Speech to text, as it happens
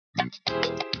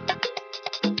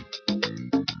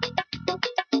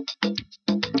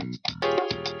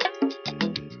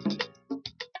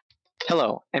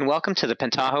Hello, and welcome to the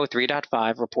Pentaho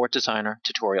 3.5 Report Designer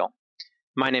tutorial.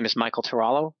 My name is Michael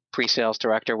Tirallo, Pre-Sales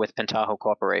Director with Pentaho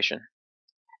Corporation.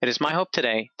 It is my hope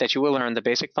today that you will learn the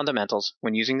basic fundamentals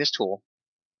when using this tool,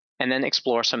 and then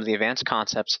explore some of the advanced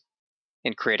concepts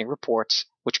in creating reports,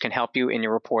 which can help you in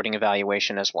your reporting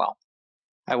evaluation as well.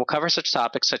 I will cover such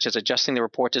topics such as adjusting the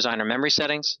Report Designer memory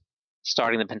settings,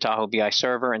 starting the Pentaho BI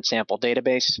server and sample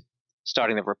database,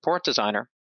 starting the Report Designer,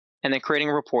 and then creating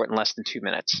a report in less than 2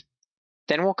 minutes.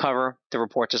 Then we'll cover the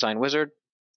Report Design Wizard,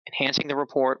 enhancing the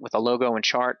report with a logo and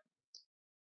chart,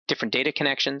 different data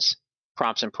connections,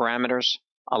 prompts and parameters,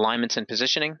 alignments and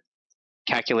positioning,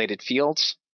 calculated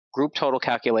fields, group total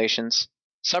calculations,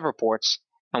 subreports,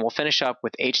 and we'll finish up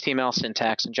with HTML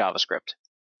syntax and JavaScript.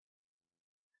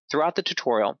 Throughout the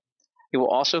tutorial, you will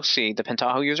also see the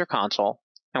Pentaho User Console,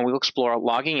 and we will explore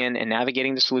logging in and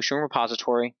navigating the solution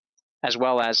repository, as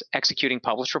well as executing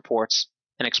published reports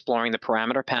and exploring the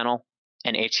parameter panel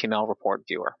and HTML report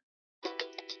viewer.